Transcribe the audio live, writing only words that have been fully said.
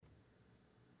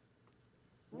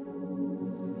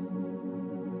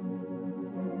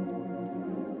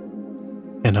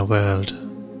In a world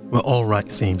where all right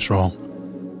seems wrong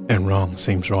and wrong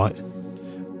seems right,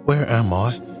 where am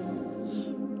I?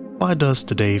 Why does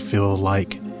today feel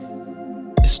like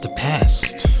it's the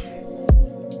past?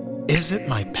 Is it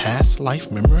my past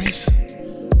life memories?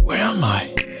 Where am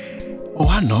I? Oh,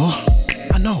 I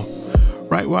know,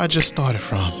 right where I just started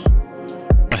from.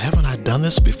 But haven't I done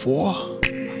this before?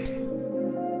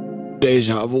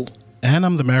 Deja vu. And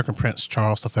I'm the American Prince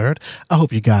Charles III. I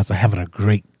hope you guys are having a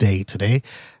great day today.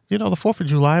 You know, the 4th of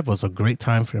July was a great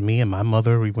time for me and my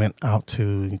mother. We went out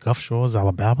to Gulf Shores,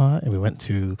 Alabama, and we went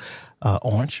to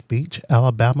Orange Beach,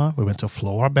 Alabama. We went to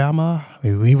Floribama.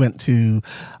 We went to,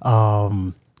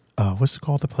 what's it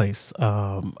called, the place?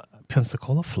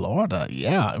 Pensacola, Florida.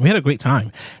 Yeah, we had a great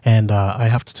time. And I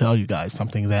have to tell you guys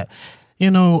something that,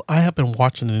 you know, I have been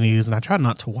watching the news, and I try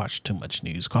not to watch too much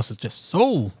news because it's just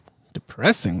so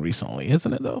depressing recently,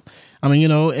 isn't it though? I mean, you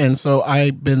know, and so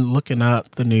I've been looking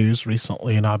at the news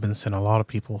recently, and I've been seeing a lot of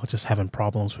people just having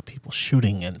problems with people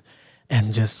shooting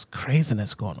and just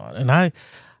craziness going on. And I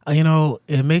you know,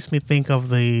 it makes me think of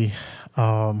the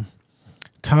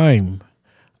time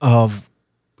of,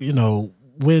 you know,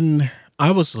 when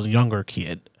I was a younger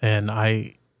kid, and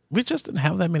we just didn't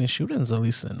have that many shootings, at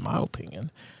least in my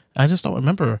opinion. I just don't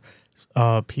remember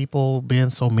people being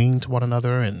so mean to one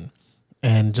another,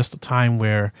 and just a time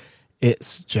where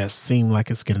it's just seemed like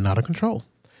it's getting out of control.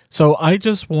 So I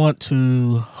just want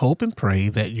to hope and pray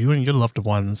that you and your loved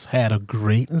ones had a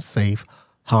great and safe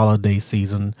holiday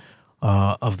season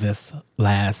of this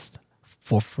last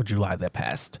 4th of July that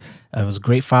passed. It was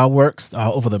great fireworks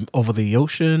over the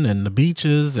ocean and the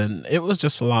beaches, and it was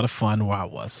just a lot of fun where I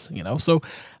was, you know. So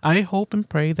I hope and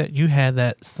pray that you had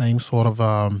that same sort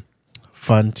of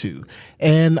fun too.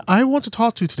 And I want to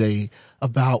talk to you today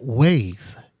about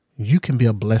ways you can be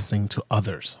a blessing to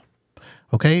others.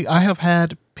 Okay, I have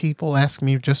had people ask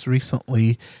me just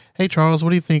recently, hey Charles, what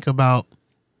do you think about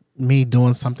me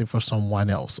doing something for someone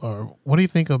else? Or what do you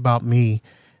think about me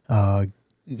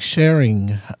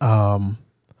sharing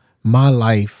my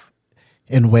life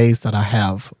in ways that I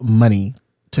have money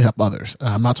to help others? And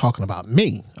I'm not talking about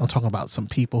me. I'm talking about some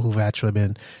people who've actually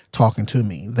been talking to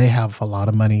me. They have a lot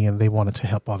of money and they wanted to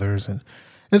help others. And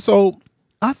so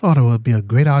I thought it would be a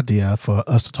great idea for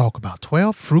us to talk about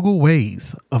 12 frugal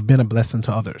ways of being a blessing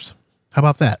to others. How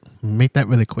about that? Make that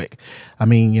really quick. I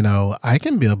mean, you know, I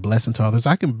can be a blessing to others.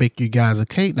 I can bake you guys a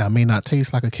cake. Now, it may not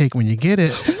taste like a cake when you get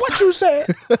it. What you say?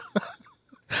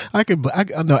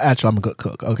 No, actually, I'm a good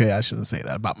cook. Okay, I shouldn't say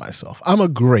that about myself. I'm a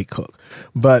great cook,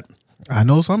 but I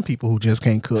know some people who just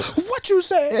can't cook. What you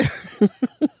say?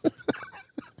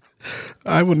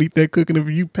 I wouldn't eat that cooking if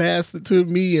you passed it to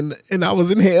me and I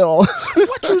was in hell.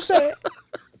 What you say?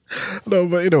 No,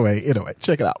 but anyway,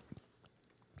 check it out.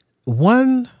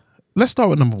 Let's start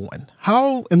with number 1.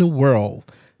 How in the world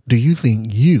do you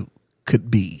think you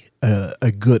could be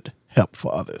a good help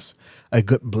for others, a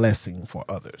good blessing for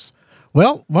others?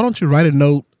 Well, why don't you write a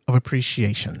note of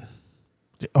appreciation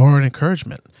or an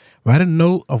encouragement? Write a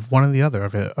note of one or the other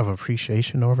of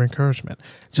appreciation or of encouragement.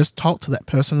 Just talk to that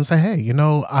person and say, hey, you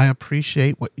know, I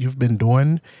appreciate what you've been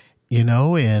doing, you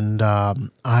know, and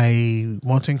I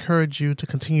want to encourage you to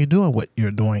continue doing what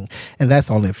you're doing. And that's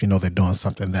only if you know they're doing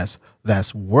something that's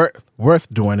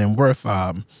worth doing and worth,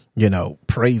 you know,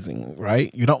 praising,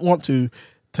 right? You don't want to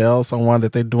tell someone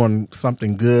that they're doing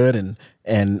something good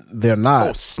and they're not.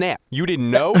 Oh, snap. You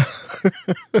didn't know?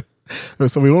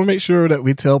 So we want to make sure that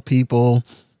we tell people,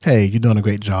 hey, you're doing a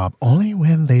great job, only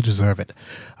when they deserve it.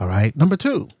 All right. Number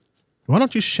 2, why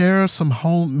don't you share some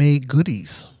homemade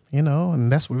goodies? You know,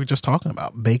 and that's what we were just talking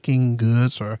about, baking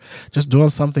goods or just doing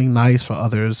something nice for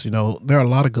others. You know, there are a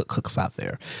lot of good cooks out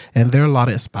there, and there are a lot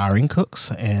of aspiring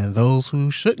cooks and those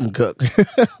who shouldn't cook.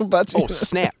 But oh,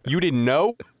 snap. You didn't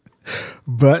know?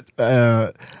 But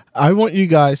I want you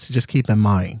guys to just keep in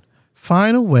mind,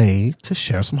 find a way to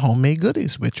share some homemade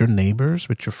goodies with your neighbors,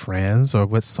 with your friends, or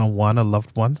with someone, a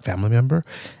loved one, family member.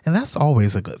 And that's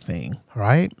always a good thing,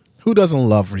 right? Who doesn't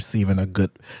love receiving a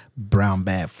good brown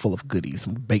bag full of goodies,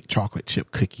 some baked chocolate chip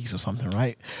cookies or something,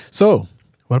 right? So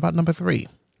what about number 3?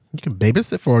 You can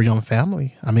babysit for a young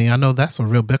family. I mean, I know that's a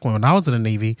real big one. When I was in the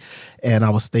Navy and I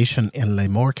was stationed in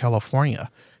Lemoore, California,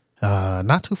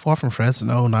 not too far from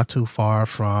Fresno, not too far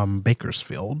from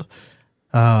Bakersfield,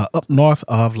 up north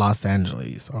of Los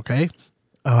Angeles, okay?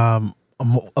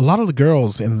 A lot of the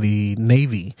girls in the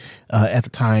Navy at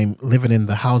the time living in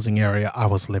the housing area I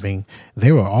was living,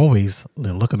 they were always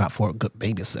looking out for a good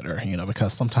babysitter, you know,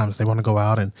 because sometimes they want to go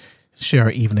out and share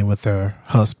an evening with their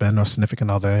husband or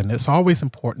significant other. And it's always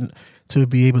important to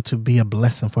be able to be a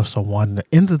blessing for someone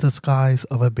in the disguise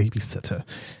of a babysitter.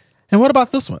 And what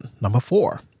about this one? Number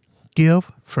 4,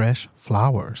 give fresh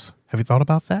flowers. Have you thought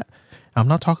about that? I'm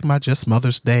not talking about just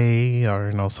Mother's Day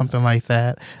or, something like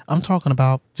that. I'm talking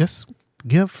about just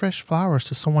give fresh flowers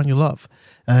to someone you love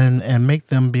and make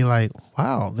them be like,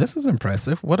 wow, this is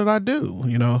impressive. What did I do?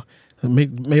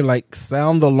 Maybe like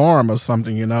sound the alarm or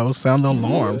something, sound the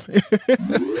alarm.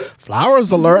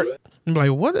 Flowers alert. And be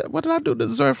like, what did I do to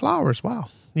deserve flowers? Wow.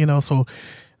 So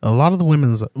a lot of the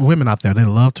women out there, they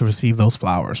love to receive those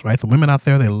flowers, right? The women out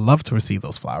there, they love to receive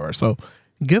those flowers. So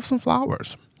give some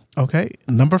flowers. Okay.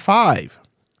 Number 5,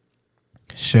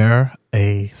 share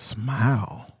a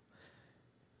smile.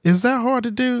 Is that hard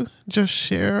to do? Just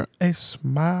share a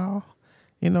smile.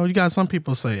 You got some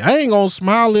people say, I ain't going to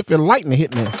smile if lightning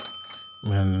hit me.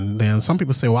 And then some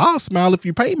people say, well, I'll smile if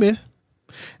you pay me.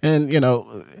 And,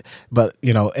 but,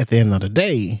 at the end of the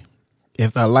day,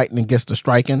 if that lightning gets to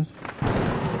striking,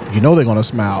 they're going to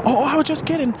smile. Oh, I was just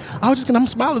kidding. I'm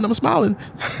smiling.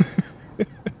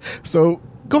 So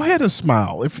go ahead and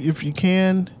smile. If you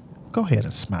can, go ahead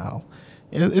and smile.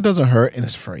 It doesn't hurt and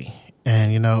it's free.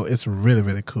 And, it's really,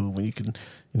 really cool when you can,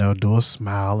 do a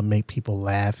smile and make people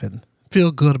laugh and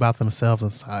feel good about themselves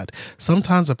inside.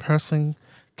 Sometimes a person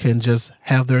can just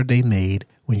have their day made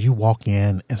when you walk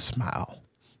in and smile.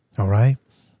 All right.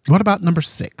 What about number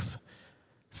 6?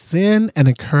 Send an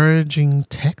encouraging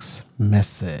text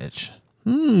message.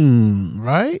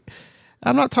 Right?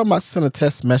 I'm not talking about send a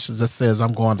text message that says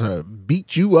I'm going to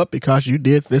beat you up because you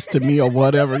did this to me or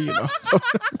whatever, So,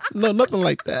 no, nothing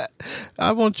like that.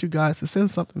 I want you guys to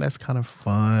send something that's kind of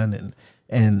fun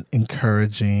and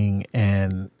encouraging,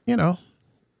 and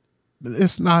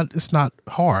it's not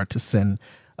hard to send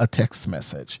a text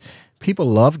message. People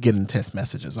love getting text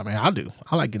messages. I mean, I do.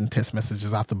 I like getting text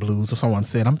messages out the blues. If someone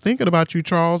said, I'm thinking about you,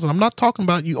 Charles, and I'm not talking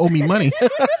about you owe me money.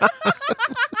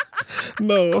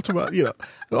 No, I'm talking about,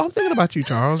 I'm thinking about you,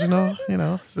 Charles,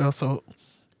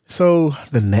 So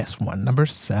the next one, number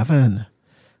 7,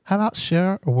 how about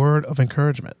share a word of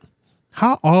encouragement?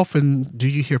 How often do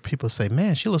you hear people say,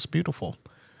 man, she looks beautiful,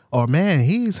 or man,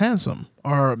 he's handsome,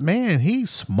 or man, he's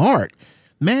smart,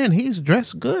 man, he's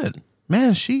dressed good,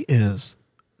 man, she's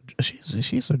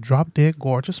a drop dead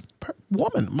gorgeous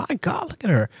woman. My God, look at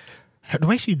her. The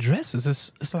way she dresses,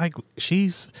 it's like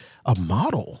she's a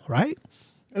model, right?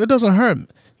 It doesn't hurt,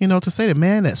 to say that,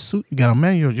 man, that suit you got on,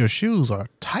 man, your shoes are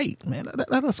tight, man. That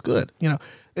looks good.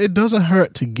 It doesn't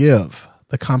hurt to give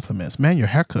the compliments. Man, your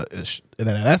haircut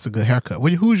that's a good haircut.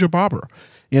 Who's your barber?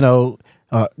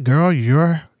 Girl,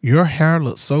 your hair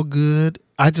looks so good.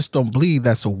 I just don't believe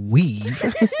that's a weave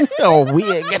or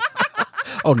wig.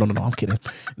 Oh, no, I'm kidding.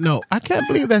 No, I can't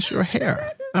believe that's your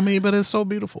hair. I mean, but it's so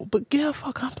beautiful. But give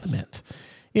a compliment,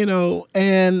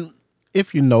 and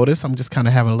if you notice, I'm just kind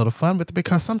of having a little fun with it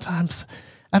because sometimes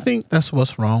I think that's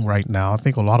what's wrong right now. I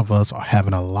think a lot of us are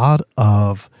having a lot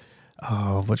of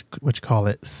what you call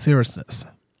it, seriousness.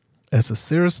 It's a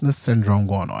seriousness syndrome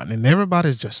going on, and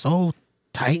everybody's just so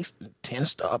tight and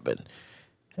tensed up, and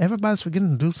everybody's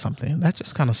forgetting to do something. That's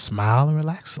just kind of smile and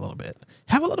relax a little bit.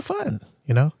 Have a little fun,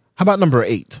 How about number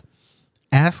 8?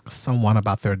 Ask someone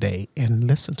about their day and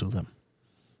listen to them.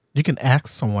 You can ask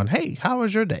someone, hey, how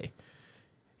was your day?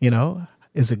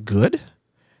 Is it good?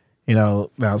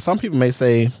 Now some people may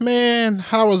say, man,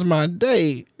 how was my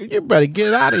day? You better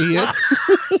get out of here.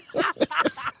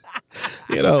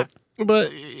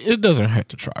 But it doesn't hurt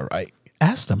to try, right?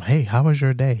 Ask them, hey, how was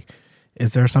your day?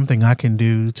 Is there something I can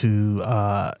do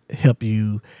to help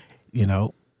you,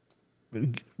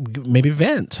 maybe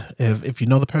vent? If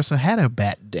the person had a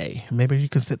bad day, maybe you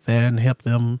can sit there and help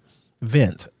them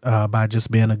vent by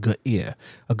just being a good ear,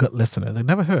 a good listener. That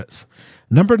never hurts.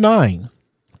 Number 9,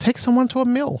 take someone to a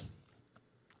meal.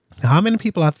 Now, how many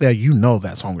people out there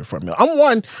that's hungry for a meal? I'm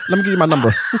one. Let me give you my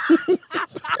number.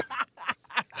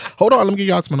 Hold on, let me give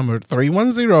you all my number.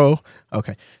 310.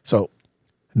 Okay, so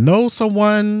know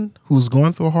someone who's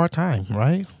going through a hard time,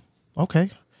 right? Okay.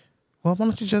 Well, why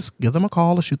don't you just give them a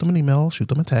call or shoot them an email, shoot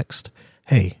them a text.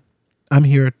 Hey, I'm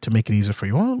here to make it easier for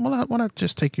you. Why not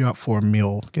just take you out for a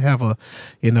meal? You can have a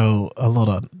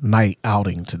little night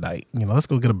outing tonight. Let's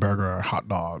go get a burger or a hot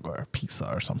dog or a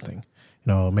pizza or something.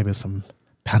 Maybe some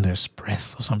Panda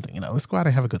Express or something. Let's go out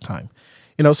and have a good time.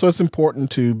 So it's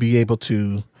important to be able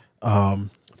to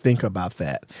think about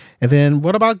that. And then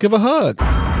what about give a hug?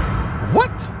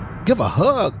 What? Give a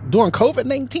hug during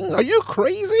COVID-19? Are you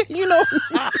crazy?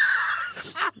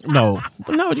 No,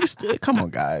 you still, come on,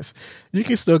 guys. You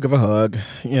can still give a hug,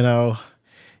 at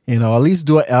least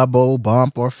do an elbow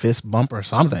bump or fist bump or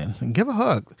something and give a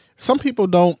hug. Some people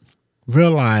don't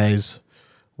realize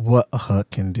what a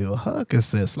hug can do. A hug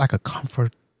is this, like a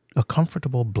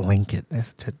comfortable blanket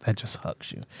that just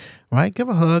hugs you, right? Give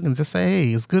a hug and just say, hey,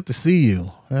 it's good to see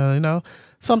you.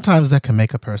 Sometimes that can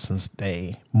make a person's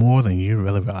day more than you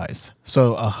really realize.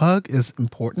 So a hug is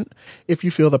important. If you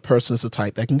feel the person is the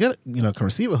type that can can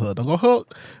receive a hug, don't go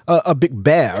hug a big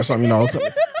bear or something,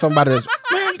 somebody that's,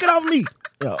 man, you get off me.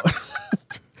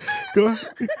 Go,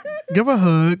 give a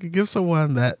hug, give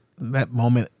someone that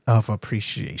moment of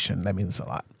appreciation. That means a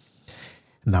lot.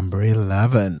 Number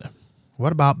 11.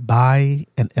 What about buy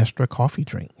an extra coffee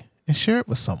drink and share it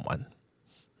with someone?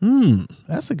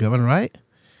 That's a good one, right?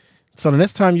 So the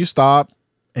next time you stop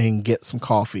and get some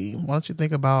coffee, why don't you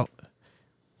think about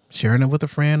sharing it with a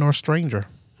friend or a stranger?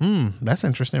 That's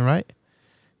interesting, right?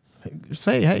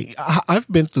 Say, hey, I've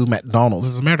been through McDonald's.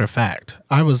 As a matter of fact,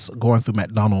 I was going through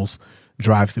McDonald's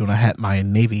drive-thru and I had my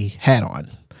Navy hat on.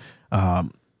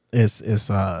 It's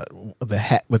the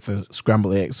hat with the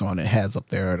scrambled eggs on it. Has up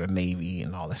there the Navy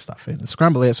and all that stuff. And the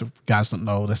scrambled eggs, if you guys don't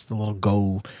know, that's the little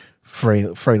gold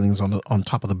frailings on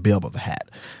top of the bib of the hat.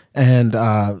 And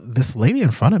this lady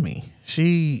in front of me,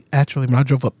 she actually, when I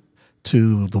drove up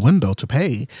to the window to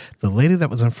pay, the lady that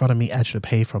was in front of me actually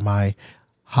paid for my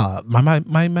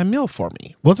meal for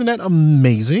me. Wasn't that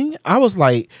amazing? I was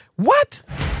like, what?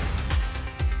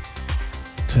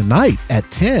 Tonight at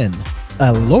 10,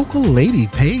 a local lady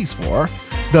pays for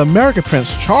the American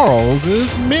Prince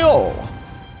Charles's meal.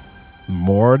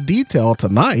 More detail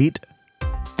tonight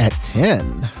at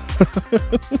 10.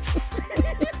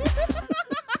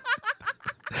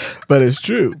 But it's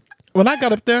true. When I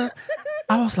got up there,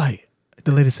 I was like,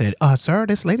 the lady said, sir,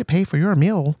 this lady paid for your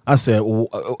meal. I said,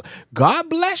 God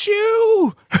bless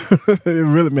you. It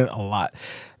really meant a lot.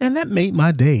 And that made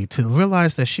my day to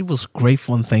realize that she was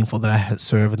grateful and thankful that I had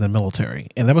served in the military.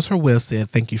 And that was her way of saying,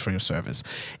 thank you for your service.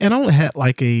 And I only had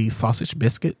like a sausage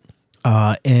biscuit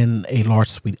and a large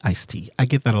sweet iced tea. I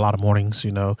get that a lot of mornings,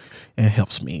 and it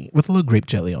helps me with a little grape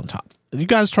jelly on top. You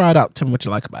guys try it out. Tell me what you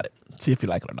like about it. See if you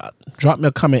like it or not. Drop me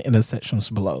a comment in the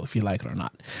sections below if you like it or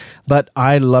not. But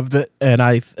I loved it, and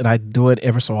I do it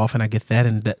ever so often. I get that,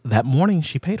 and that morning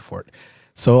she paid for it.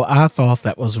 So I thought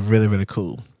that was really, really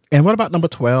cool. And what about number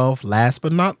 12? Last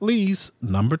but not least,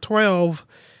 number 12,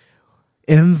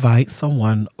 invite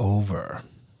someone over.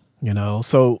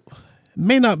 So it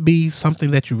may not be something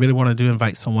that you really want to do,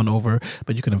 invite someone over,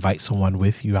 but you can invite someone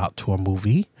with you out to a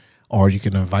movie, or you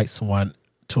can invite someone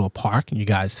to a park and you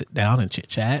guys sit down and chit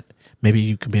chat. Maybe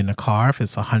you could be in the car if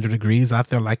it's 100 degrees out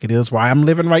there like it is where I'm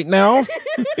living right now.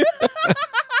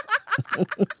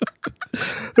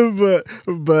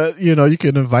 but you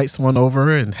can invite someone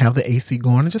over and have the AC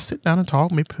going and just sit down and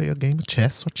talk. Maybe play a game of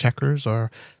chess or checkers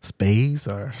or spades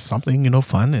or something,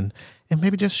 fun, and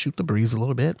maybe just shoot the breeze a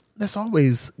little bit. That's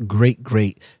always great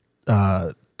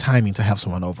timing to have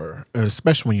someone over,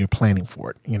 especially when you're planning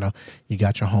for it. You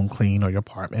got your home clean or your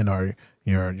apartment or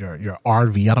your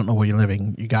RV. I don't know where you're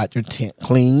living. You got your tent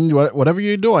clean, whatever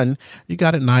you're doing, you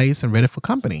got it nice and ready for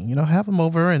company. Have them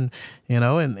over and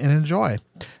enjoy.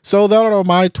 So those are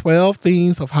my 12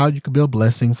 things of how you can be a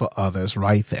blessing for others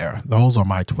right there. Those are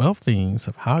my 12 things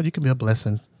of how you can be a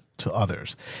blessing to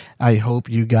others. I hope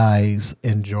you guys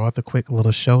enjoyed the quick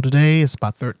little show today. It's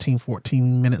about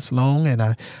 14 minutes long, and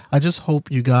I just hope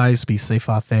you guys be safe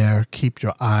out there. Keep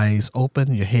your eyes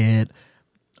open, your head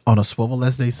on a swivel,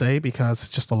 as they say, because it's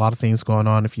just a lot of things going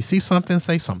on. If you see something,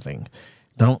 say something.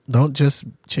 Don't just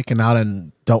chicken out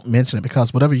and don't mention it,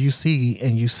 because whatever you see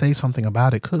and you say something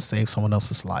about it could save someone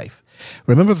else's life.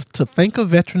 Remember to thank a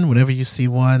veteran whenever you see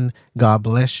one. God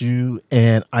bless you,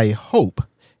 and I hope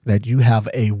that you have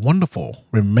a wonderful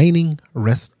remaining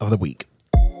rest of the week.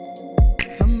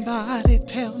 Somebody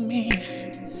tell me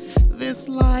this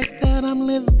life that I'm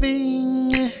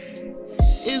living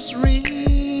is real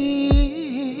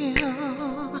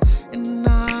and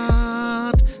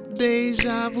not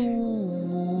deja vu.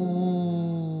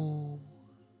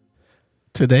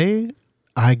 Today,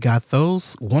 I got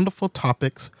those wonderful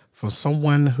topics from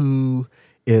someone who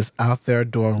is out there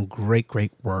doing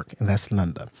great work, and that's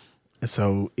Linda.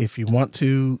 So if you want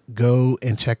to go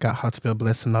and check out how to be a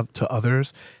blessing to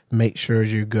others, make sure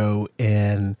you go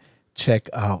and check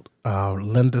out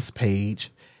Linda's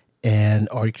page,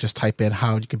 or you can just type in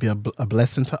how you can be a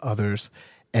blessing to others,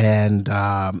 and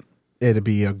it'll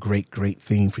be a great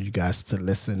thing for you guys to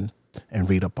listen and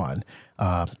read up on.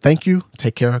 Thank you.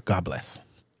 Take care. God bless.